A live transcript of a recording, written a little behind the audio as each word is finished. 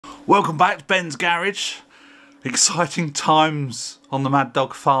Welcome back to Ben's Garage. Exciting times on the Mad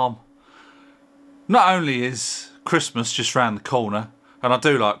Dog farm. Not only is Christmas just round the corner, and I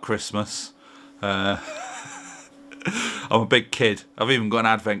do like Christmas. I'm a big kid. I've even got an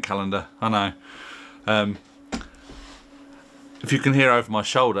advent calendar, I know. If you can hear over my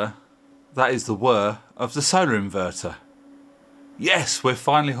shoulder, that is the whir of the solar inverter. Yes, we're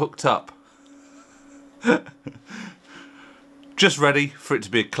finally hooked up. Just ready for it to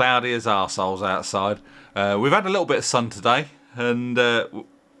be cloudy as arseholes outside. We've had a little bit of sun today, and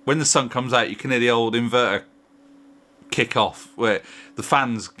when the sun comes out you can hear the old inverter kick off, where the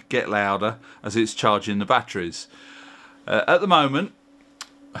fans get louder as it's charging the batteries. At the moment,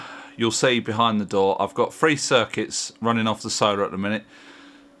 you'll see behind the door I've got 3 circuits running off the solar at the minute.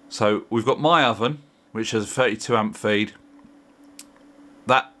 So we've got my oven, which has a 32 amp feed.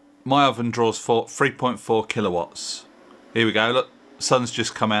 My oven draws 3.4 kilowatts. Here we go, look, sun's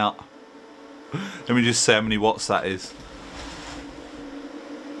just come out. Let me just see how many watts that is.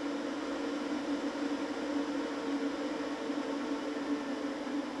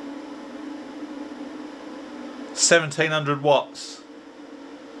 $1,700 watts.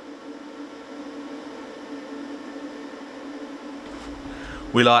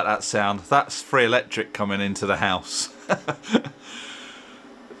 We like that sound. That's free electric coming into the house.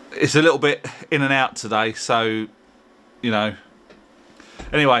 It's a little bit in and out today, so you know.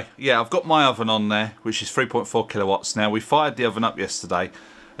 Anyway, yeah, I've got my oven on there, which is 3.4 kilowatts. Now, we fired the oven up yesterday,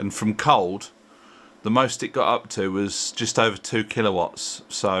 and from cold, the most it got up to was just over 2 kilowatts.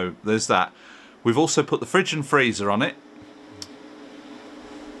 So there's that. We've also put the fridge and freezer on it.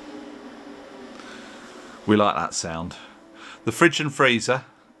 We like that sound. The fridge and freezer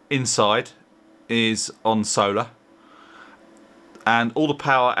inside is on solar, and all the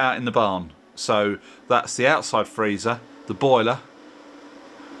power out in the barn. So that's the outside freezer, the boiler,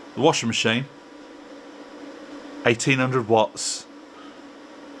 the washing machine, 1,800 watts.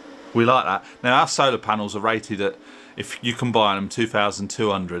 We like that. Now our solar panels are rated at, if you can buy them,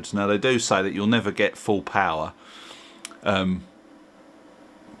 2,200. Now they do say that you'll never get full power,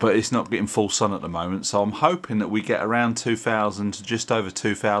 but it's not getting full sun at the moment, so I'm hoping that we get around 2,000 to just over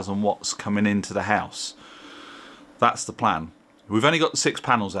 2,000 watts coming into the house. That's the plan. We've only got 6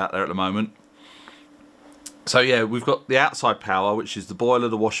 panels out there at the moment. So yeah, we've got the outside power, which is the boiler,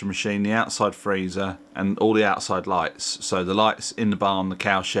 the washing machine, the outside freezer, and all the outside lights. So the lights in the barn, the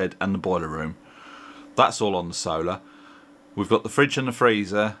cow shed, and the boiler room. That's all on the solar. We've got the fridge and the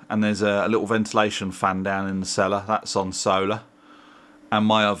freezer, and there's a little ventilation fan down in the cellar. That's on solar. And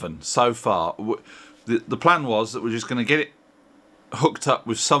my oven. So far, the plan was that we're just going to get it hooked up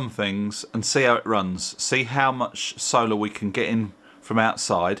with some things and see how it runs. See how much solar we can get in from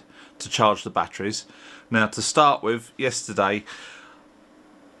outside to charge the batteries. Now, to start with, yesterday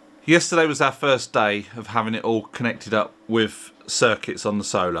was our first day of having it all connected up with circuits on the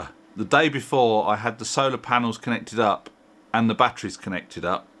solar. The day before, I had the solar panels connected up and the batteries connected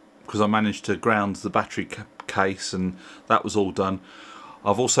up, because I managed to ground the battery case, and that was all done.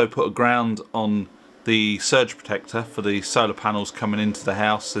 I've also put a ground on the surge protector for the solar panels coming into the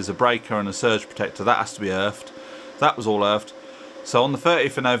house. There's a breaker and a surge protector. That has to be earthed. That was all earthed. So on the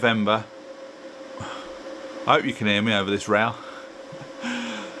 30th of November, I hope you can hear me over this row.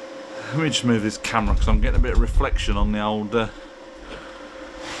 Let me just move this camera because I'm getting a bit of reflection on the old...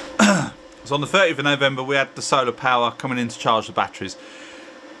 So on the 30th of November we had the solar power coming in to charge the batteries.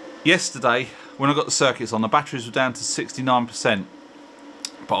 Yesterday, when I got the circuits on, the batteries were down to 69%.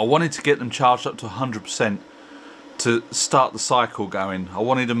 But I wanted to get them charged up to 100% to start the cycle going. I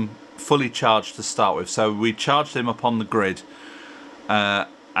wanted them fully charged to start with. So we charged them up on the grid.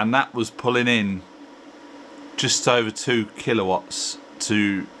 And that was pulling in just over 2 kilowatts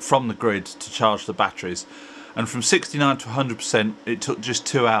from the grid to charge the batteries, and from 69 to 100% it took just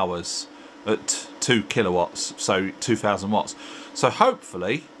 2 hours at 2 kilowatts, so 2,000 watts. So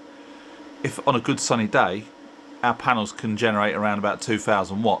hopefully, if on a good sunny day our panels can generate around about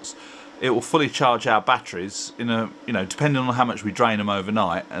 2,000 watts, it will fully charge our batteries in a, you know, depending on how much we drain them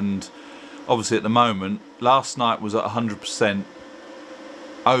overnight. And obviously at the moment, last night was at 100%.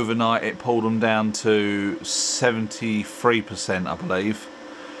 Overnight it pulled them down to 73%, I believe.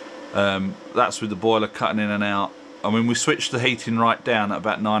 That's with the boiler cutting in and out. I mean, we switched the heating right down at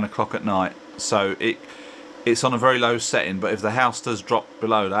about 9 o'clock at night, so it's on a very low setting, but if the house does drop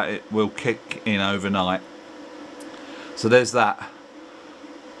below that, it will kick in overnight. So there's that.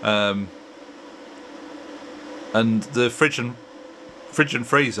 And the fridge and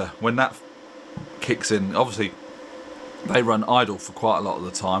freezer, when that kicks in, obviously they run idle for quite a lot of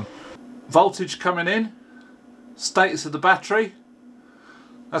the time. Voltage coming in, status of the battery,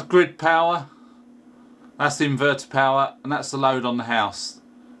 That's grid power, that's the inverter power, and that's the load on the house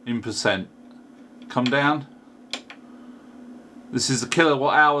in percent. Come down. This is the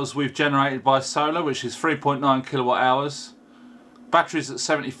kilowatt hours we've generated by solar, which is 3.9 kilowatt hours. Batteries at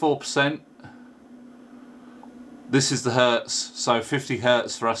 74%. This is the hertz, so 50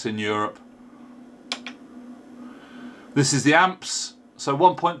 hertz for us in Europe. This is the amps, so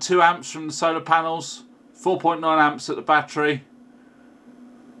 1.2 amps from the solar panels, 4.9 amps at the battery.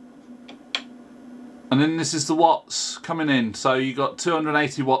 And then this is the watts coming in, so you got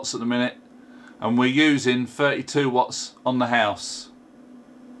 280 watts at the minute, and we're using 32 watts on the house.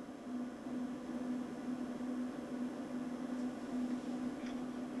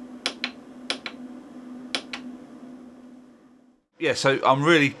 Yeah, so I'm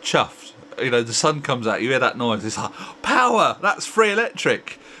really chuffed. You know, the sun comes out, you hear that noise, it's like, power, that's free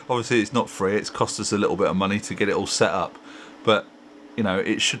electric. Obviously it's not free, it's cost us a little bit of money to get it all set up, but you know,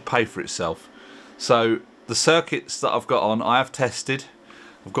 it should pay for itself. So the circuits that I've got on, I have tested.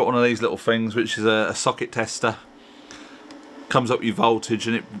 I've got one of these little things which is a socket tester. Comes up your voltage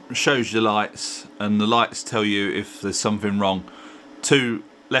and it shows your lights, and the lights tell you if there's something wrong. Two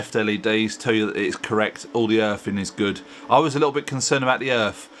left LEDs tell you that it's correct, all the earthing is good. I was a little bit concerned about the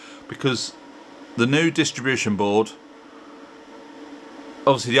earth because the new distribution board,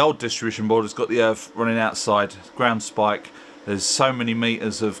 obviously the old distribution board has got the earth running outside, ground spike. There's so many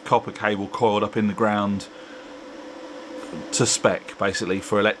meters of copper cable coiled up in the ground to spec, basically,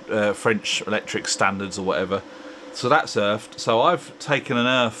 for French electric standards or whatever. So that's earthed. So I've taken an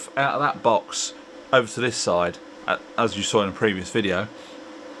earth out of that box over to this side, as you saw in a previous video.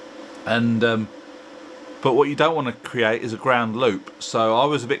 And but what you don't want to create is a ground loop. So I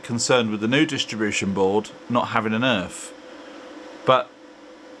was a bit concerned with the new distribution board not having an earth. But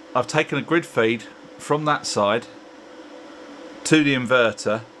I've taken a grid feed from that side to the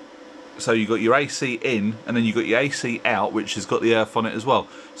inverter, so you've got your AC in and then you've got your AC out, which has got the earth on it as well.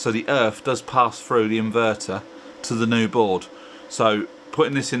 So the earth does pass through the inverter to the new board. So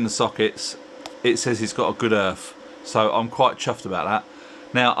putting this in the sockets, it says it's got a good earth, so I'm quite chuffed about that.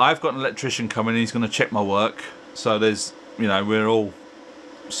 Now I've got an electrician coming, he's going to check my work, so there's, you know, we're all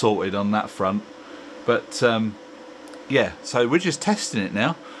sorted on that front. But yeah, so we're just testing it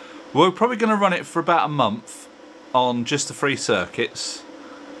now. We're probably going to run it for about a month on just the 3 circuits,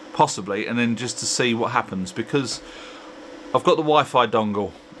 possibly, and then just to see what happens, because I've got the Wi-Fi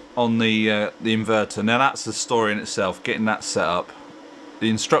dongle on the inverter. Now that's a story in itself, getting that set up. The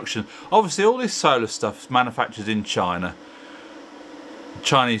instruction, obviously all this solar stuff is manufactured in China.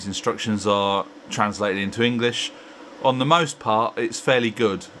 Chinese instructions are translated into English. On the most part it's fairly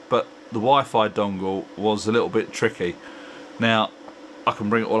good, but the Wi-Fi dongle was a little bit tricky. Now I can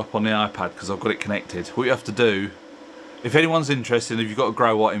bring it all up on the iPad because I've got it connected. What you have to do, if anyone's interested, if you've got a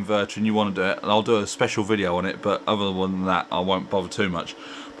grow watt inverter and you want to do it, and I'll do a special video on it, but other than that I won't bother too much.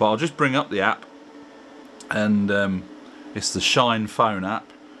 But I'll just bring up the app, and it's the Shine phone app.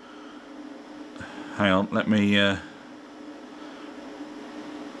 Hang on, let me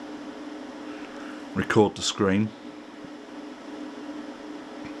record the screen.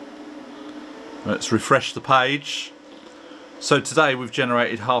 Let's refresh the page. So today we've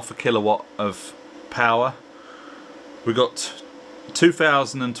generated 0.5 kilowatt of power. We've got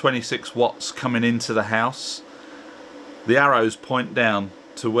 2026 watts coming into the house. The arrows point down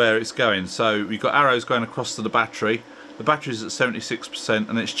to where it's going. So we've got arrows going across to the battery. The battery's at 76%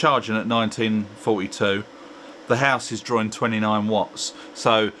 and it's charging at 1942. The house is drawing 29 watts.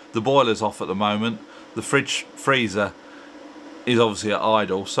 So the boiler's off at the moment. The freezer is obviously at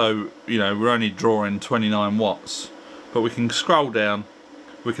idle. So, you know, we're only drawing 29 watts. But we can scroll down.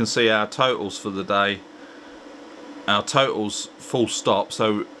 We can see our totals for the day. Our totals full stop.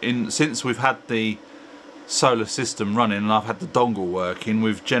 So since we've had the solar system running and I've had the dongle working,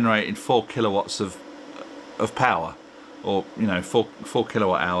 we've generated 4 kilowatts of power, or you know, 4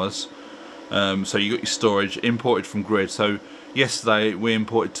 kilowatt hours. So you got your storage imported from grid. So yesterday we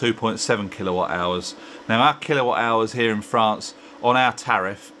imported 2.7 kilowatt hours. Now our kilowatt hours here in France on our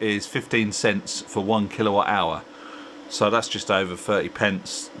tariff is 15 cents for 1 kilowatt hour. So that's just over 30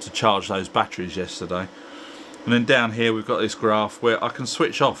 pence to charge those batteries yesterday. And then down here we've got this graph where I can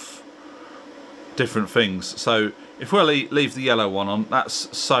switch off different things. So if we leave the yellow one on,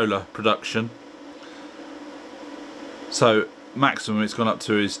 that's solar production. So maximum it's gone up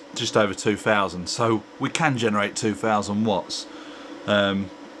to is just over 2,000. So we can generate 2,000 watts.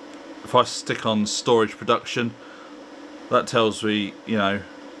 If I stick on storage production, that tells me, you know,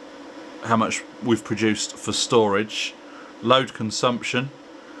 how much we've produced for storage. Load consumption,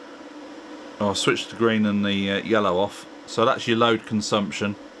 I'll switch the green and the yellow off. So that's your load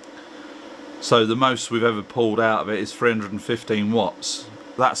consumption. So the most we've ever pulled out of it is 315 watts.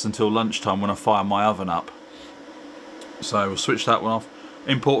 That's until lunchtime when I fire my oven up. So we'll switch that one off.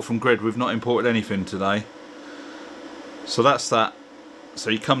 Import from grid. We've not imported anything today. So that's that. So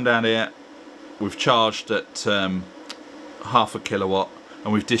you come down here. We've charged at half a kilowatt,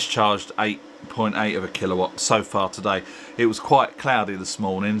 and we've discharged 8.8 of a kilowatt so far today. It was quite cloudy this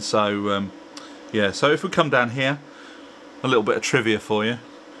morning, so yeah. So if we come down here, a little bit of trivia for you.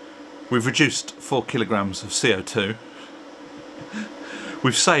 We've reduced 4 kilograms of CO2.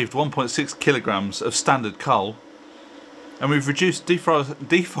 We've saved 1.6 kilograms of standard coal, and we've reduced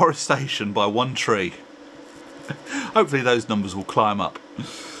deforestation by 1 tree. Hopefully those numbers will climb up.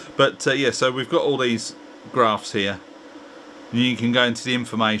 But yeah, so we've got all these graphs here. And you can go into the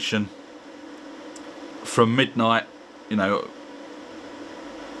information from midnight, you know,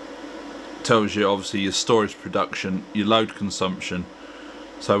 tells you obviously your storage production, your load consumption.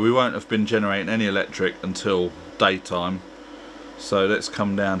 So we won't have been generating any electric until daytime. So let's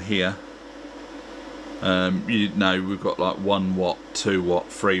come down here. You know, we've got like 1 watt, 2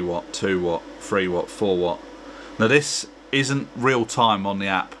 watt, 3 watt, 2 watt, 3 watt, 4 watt. Now this isn't real time on the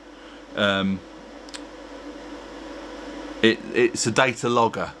app. It's a data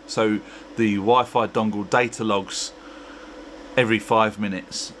logger. So the Wi-Fi dongle data logs every 5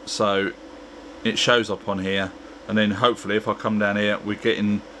 minutes. So it shows up on here. And then hopefully if I come down here, we're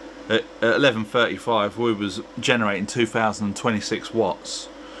getting at 11:35 we was generating 2026 watts.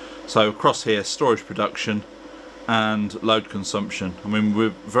 So across here, storage production and load consumption. I mean,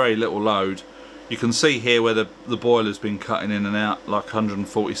 with very little load, you can see here where the boiler's been cutting in and out, like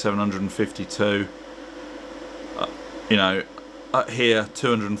 147, 152. You know, up here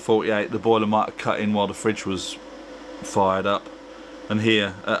 248, the boiler might have cut in while the fridge was fired up. And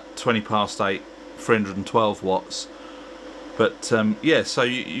here at 8:20, 312 watts. But yeah, so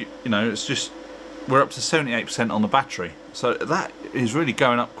you know, it's just, we're up to 78% on the battery, so that is really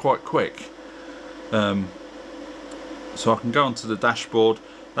going up quite quick. So I can go onto the dashboard.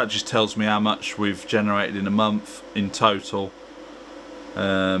 That just tells me how much we've generated in a month in total.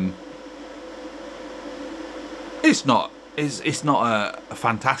 It's not a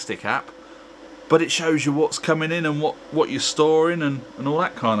fantastic app, but it shows you what's coming in and what you're storing and all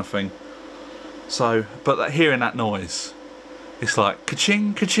that kind of thing. So, but hearing that noise, it's like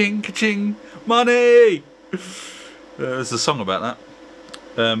ka-ching, ka-ching, ka-ching, money. There's a song about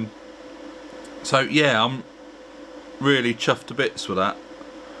that. So yeah, I'm really chuffed to bits with that.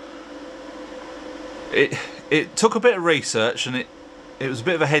 It took a bit of research, and it was a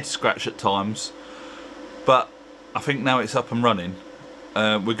bit of a head scratch at times, but I think now it's up and running.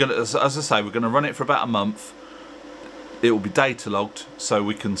 We're gonna, as I say, we're gonna run it for about a month. It will be data logged, so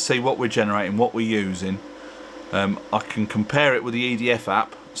we can see what we're generating, what we're using. I can compare it with the EDF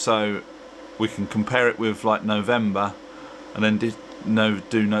app, so we can compare it with like November, and then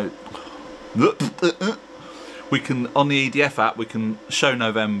we can, on the EDF app, we can show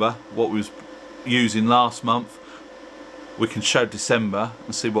November, what we was using last month. We can show December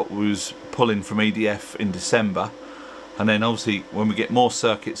and see what we was pulling from EDF in December, and then obviously when we get more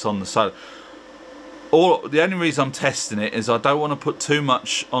circuits on the solar. The only reason I'm testing it is I don't want to put too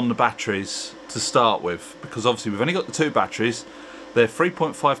much on the batteries to start with, because obviously we've only got the 2 batteries. They're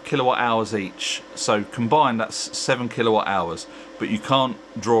 3.5 kilowatt hours each, so combined that's 7 kilowatt hours, but you can't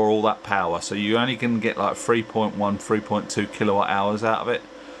draw all that power, so you only can get like 3.1, 3.2 kilowatt hours out of it.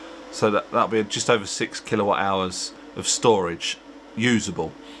 So that'll be just over 6 kilowatt hours of storage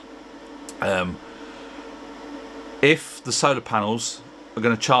usable. If the solar panels are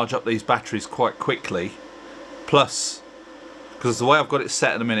going to charge up these batteries quite quickly, plus, because the way I've got it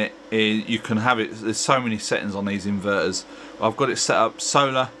set at the minute is you can have it, there's so many settings on these inverters. I've got it set up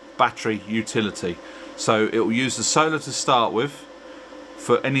solar, battery, utility, so it will use the solar to start with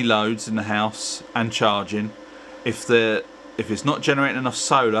for any loads in the house and charging. If it's not generating enough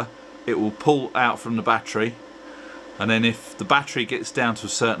solar, it will pull out from the battery, and then if the battery gets down to a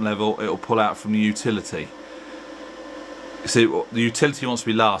certain level, it will pull out from the utility. See, the utility wants to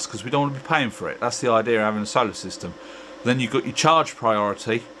be last because we don't want to be paying for it. That's the idea of having a solar system. Then you've got your charge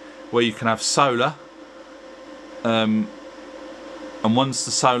priority, where you can have solar, and once the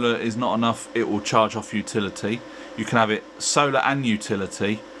solar is not enough, it will charge off utility. You can have it solar and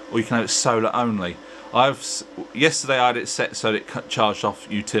utility, or you can have it solar only. Yesterday I had it set so that it charged off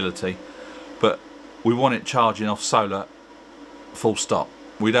utility, but we want it charging off solar full stop.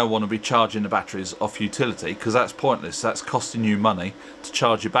 We don't want to be charging the batteries off utility, because that's pointless. That's costing you money to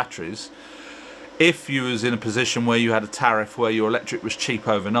charge your batteries. If you was in a position where you had a tariff where your electric was cheap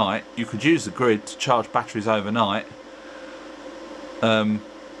overnight, you could use the grid to charge batteries overnight, and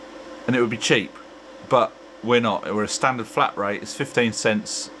it would be cheap, but we're not. We're a standard flat rate. It's 15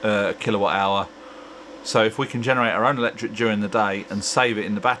 cents a kilowatt hour. So if we can generate our own electric during the day and save it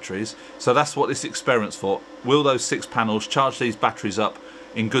in the batteries, so that's what this experiment's for. Will those 6 panels charge these batteries up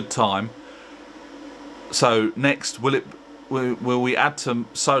in good time? So next, will we add some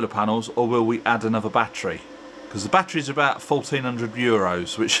solar panels, or will we add another battery? Because the batteries are about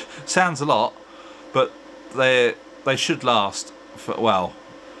 €1,400, which sounds a lot, but they should last for, well,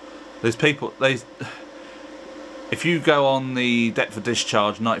 there's people, if you go on the depth of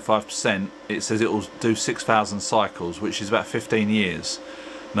discharge 95%, it says it will do 6,000 cycles, which is about 15 years.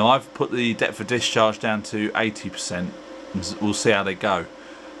 Now I've put the depth of discharge down to 80%, and we'll see how they go.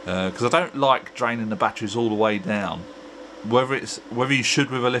 Because I don't like draining the batteries all the way down. Whether you should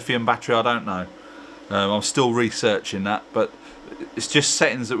with a lithium battery, I don't know. I'm still researching that, but it's just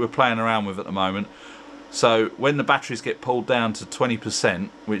settings that we're playing around with at the moment. So when the batteries get pulled down to 20%,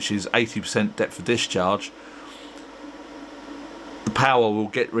 which is 80% depth of discharge, the power will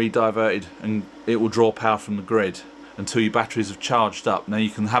get rediverted and it will draw power from the grid until your batteries have charged up. Now you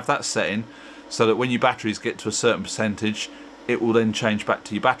can have that setting so that when your batteries get to a certain percentage, it will then change back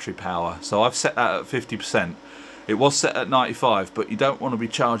to your battery power. So I've set that at 50%. It was set at 95, but you don't want to be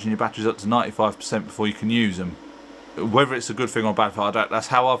charging your batteries up to 95% before you can use them. Whether it's a good thing or a bad thing, that's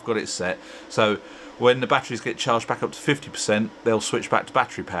how I've got it set. So when the batteries get charged back up to 50%, they'll switch back to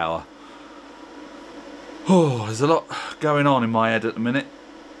battery power. Oh, there's a lot going on in my head at the minute,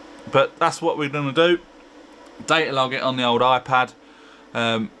 but that's what we're going to do. Data log it on the old iPad,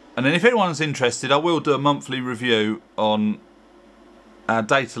 and then if anyone's interested, I will do a monthly review on our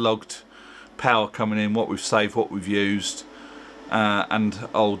data logged power coming in, what we've saved, what we've used, and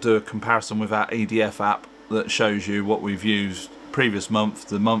I'll do a comparison with our EDF app that shows you what we've used previous month,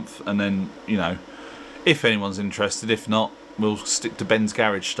 the month, and then, you know, if anyone's interested. If not, we'll stick to Ben's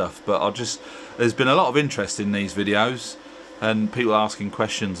garage stuff. But there's been a lot of interest in these videos and people asking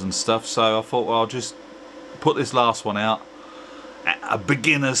questions and stuff, so I thought, well, I'll just put this last one out, a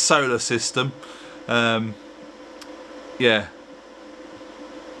beginner's solar system. Yeah,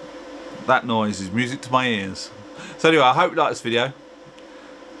 that noise is music to my ears. So anyway, I hope you like this video.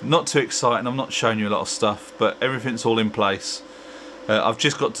 Not too exciting, I'm not showing you a lot of stuff, but everything's all in place. I've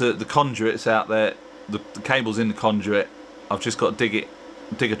just got to, the conduit's out there, the cable's in the conduit. I've just got to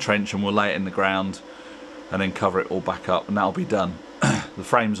dig a trench and we'll lay it in the ground and then cover it all back up, and that'll be done. The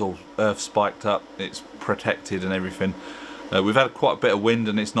frame's all earth spiked up, it's protected and everything. We've had quite a bit of wind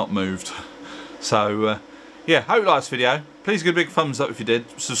and it's not moved. So yeah, hope you like this video. Please give a big thumbs up if you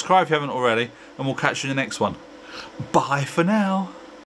did. Subscribe if you haven't already, and we'll catch you in the next one. Bye for now.